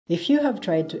If you have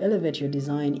tried to elevate your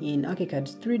design in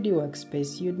Archicad's 3D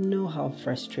workspace, you'd know how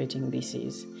frustrating this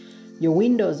is. Your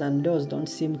windows and doors don't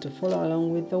seem to follow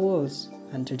along with the walls,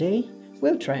 and today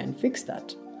we'll try and fix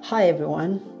that. Hi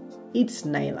everyone, it's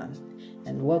Nylan,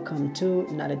 and welcome to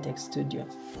Nalitech Studio.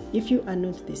 If you are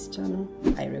new to this channel,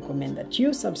 I recommend that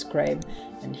you subscribe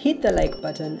and hit the like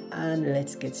button, and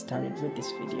let's get started with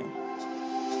this video.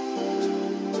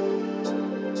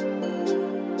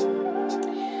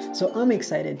 So I'm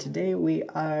excited. Today we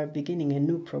are beginning a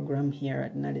new program here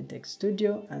at Nalitech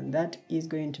Studio, and that is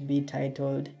going to be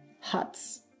titled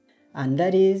HATS, and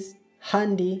that is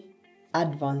Handy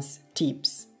Advanced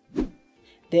Tips.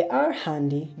 They are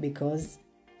handy because,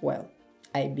 well,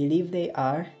 I believe they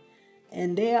are,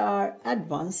 and they are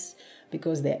advanced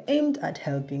because they're aimed at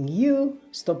helping you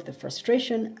stop the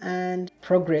frustration and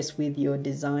progress with your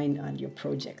design and your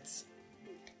projects.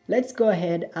 Let's go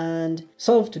ahead and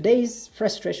solve today's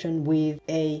frustration with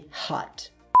a HAT.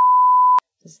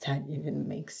 Does that even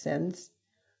make sense?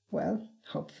 Well,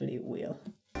 hopefully it will.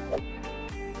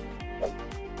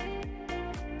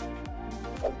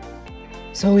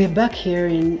 So we're back here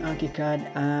in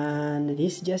Archicad, and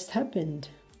this just happened.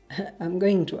 I'm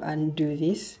going to undo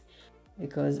this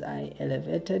because I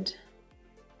elevated.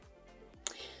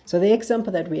 So the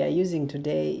example that we are using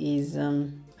today is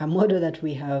a model that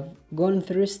we have gone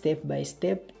through step by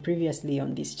step previously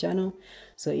on this channel.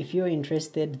 So if you're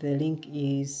interested, the link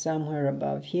is somewhere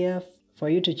above here for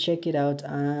you to check it out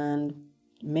and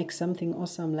make something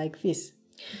awesome like this.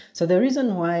 So the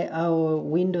reason why our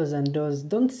windows and doors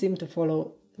don't seem to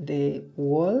follow the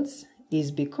walls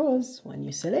is because when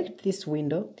you select this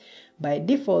window, by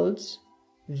default,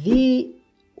 the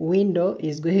window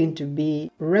is going to be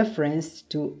referenced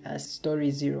to a story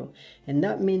 0, and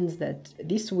that means that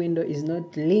this window is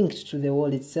not linked to the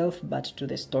wall itself but to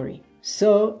the story.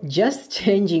 So just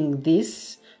changing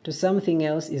this to something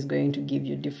else is going to give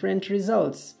you different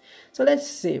results. So let's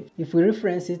see if we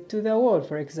reference it to the wall,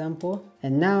 for example,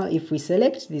 and now if we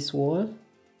select this wall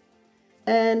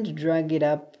and drag it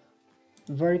up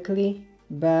vertically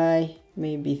by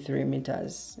maybe 3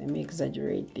 meters, let me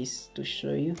exaggerate this to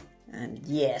show you. And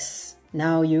yes,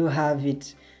 now you have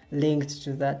it linked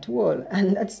to that wall,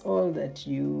 and that's all that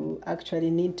you actually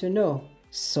need to know.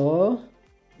 So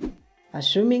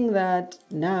assuming that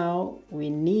now we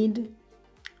need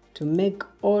to make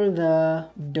all the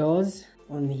doors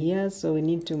on here, so we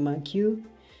need to mark you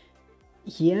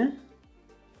here,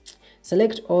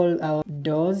 select all our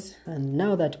doors, and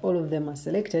now that all of them are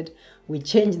selected, we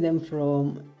change them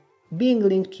from being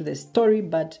linked to the story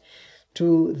but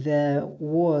to the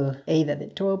wall, either the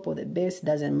top or the base,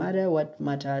 doesn't matter. What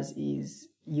matters is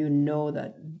you know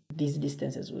that these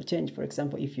distances will change. For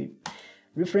example, if you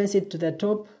reference it to the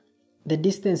top, the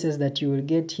distances that you will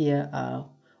get here are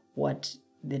what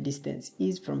the distance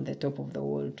is from the top of the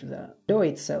wall to the door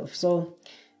itself. So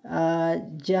I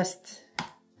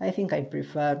think I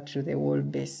prefer to the wall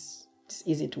base. It's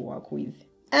easy to work with.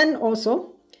 And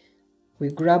also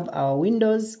we grab our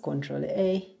windows, Control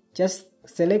A, just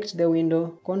select the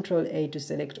window, Control A to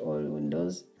select all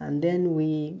windows, and then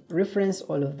we reference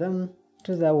all of them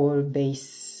to the wall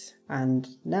base, and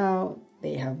now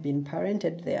they have been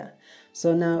parented there.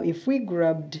 So now if we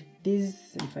grabbed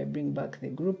this, if I bring back the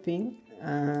grouping,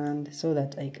 and so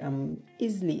that I am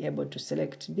easily able to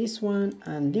select this one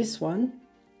and this one,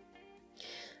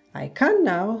 I can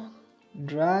now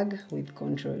drag with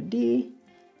Control D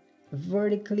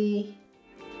vertically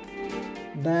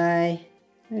by,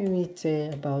 let me say,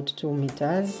 about 2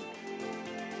 meters,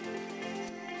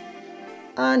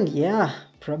 and yeah,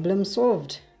 problem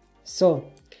solved. So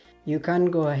you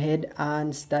can go ahead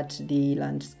and start the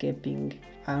landscaping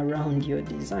around your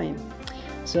design.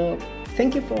 So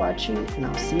thank you for watching, and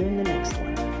I'll see you in the next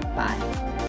one. Bye.